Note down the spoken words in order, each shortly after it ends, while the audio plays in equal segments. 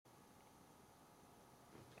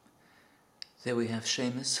There we have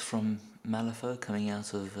Seamus from Malifaux coming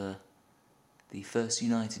out of the First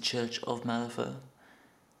United Church of Malifaux.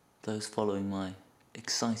 Those following my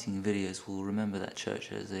exciting videos will remember that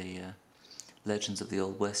church as a Legends of the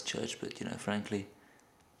Old West church, but you know, frankly,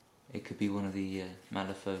 it could be one of the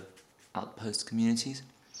Malifaux outpost communities.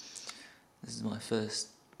 This is my first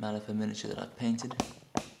Malifaux miniature that I've painted.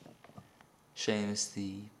 Seamus,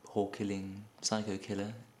 the whore-killing psycho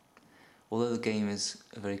killer. Although the game is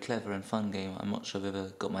a very clever and fun game, I'm not sure I've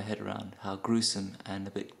ever got my head around how gruesome and a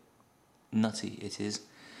bit nutty it is.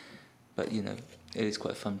 But you know, it is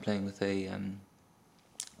quite fun playing with a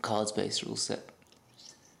cards-based rule set.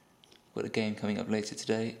 Got a game coming up later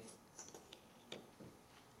today.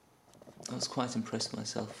 I was quite impressed with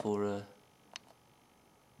myself for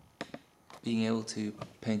being able to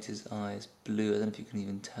paint his eyes blue. I don't know if you can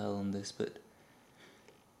even tell on this, but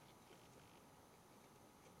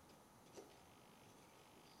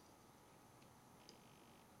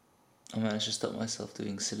I managed to stop myself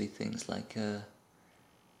doing silly things like, you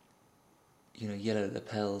know, yellow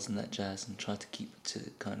lapels and that jazz, and try to keep it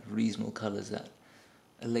to kind of reasonable colours that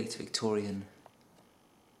a late Victorian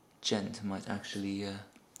gent might actually have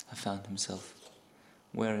found himself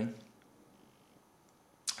wearing.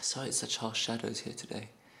 Sorry it's such harsh shadows here today.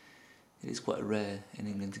 It is quite rare in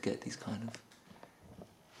England to get this kind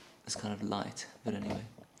of light, but anyway.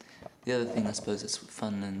 The other thing I suppose that's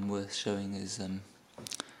fun and worth showing is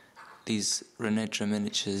these Renedra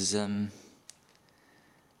miniatures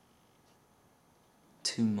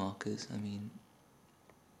tomb markers. I mean,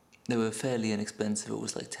 they were fairly inexpensive. It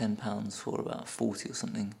was like £10 for about 40 or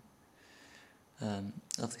something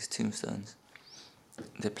of these tombstones.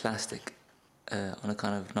 They're plastic on a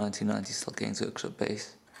kind of 1990s style Games Workshop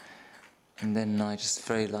base, and then I just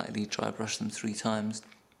very lightly dry brush them 3 times,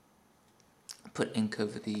 put ink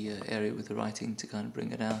over the area with the writing to kind of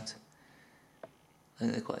bring it out. I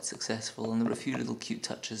think they're quite successful, and there were a few little cute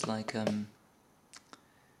touches like the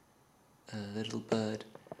little bird.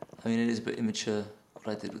 I mean, it is a bit immature what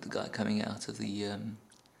I did with the guy coming out of the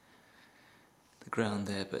ground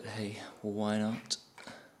there, but hey, well, why not?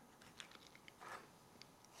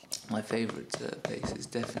 My favourite base is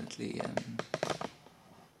definitely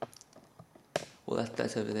well,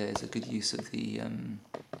 that over there is a good use of the I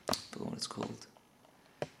forgot what it's called.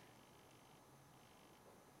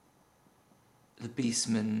 The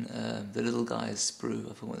Beastmen, the little guys sprue,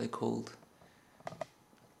 I forget what they're called.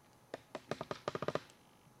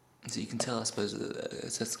 So you can tell, I suppose,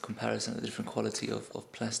 it's just a comparison of the different quality of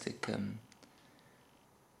plastic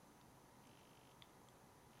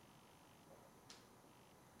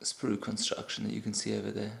sprue construction that you can see over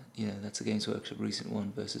there. You know, that's a Games Workshop recent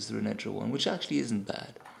one versus the Renedra one, which actually isn't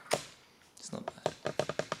bad. It's not bad.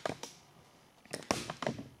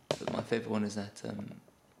 But my favourite one is that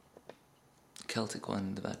Celtic one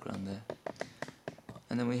in the background there.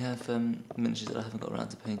 And then we have miniatures that I haven't got around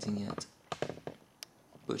to painting yet,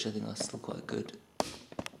 which I think are still quite good.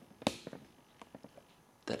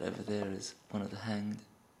 That over there is one of the hanged.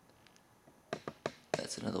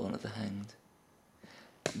 That's another one of the hanged.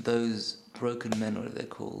 Those broken men, whatever they're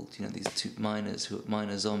called, you know, these 2 miners who are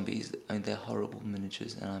minor zombies, I mean, they're horrible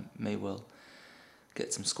miniatures, and I may well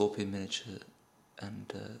get some Scorpion miniature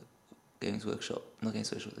and Games Workshop, not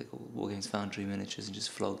Games Workshop, what they call War Games Foundry miniatures, and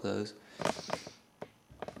just flog those.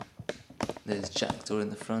 There's Jackdaw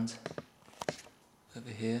in the front,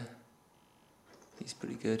 over here. He's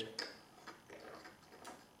pretty good.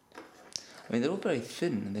 I mean, they're all very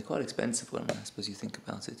thin, and they're quite expensive when I suppose you think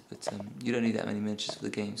about it, but you don't need that many miniatures for the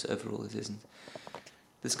game, so overall it isn't.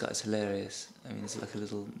 This guy's hilarious. I mean, it's like a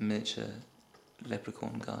little miniature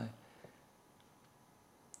leprechaun guy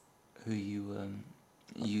who you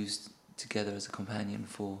used together as a companion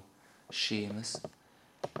for Seamus.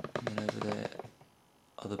 And then over there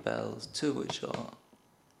are the bells, 2 of which are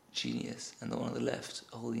genius, and the one on the left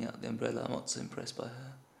holding out the umbrella. I'm not so impressed by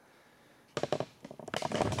her.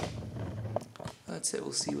 That's it.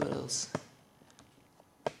 We'll see what else.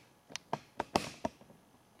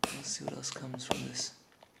 We'll see what else comes from this.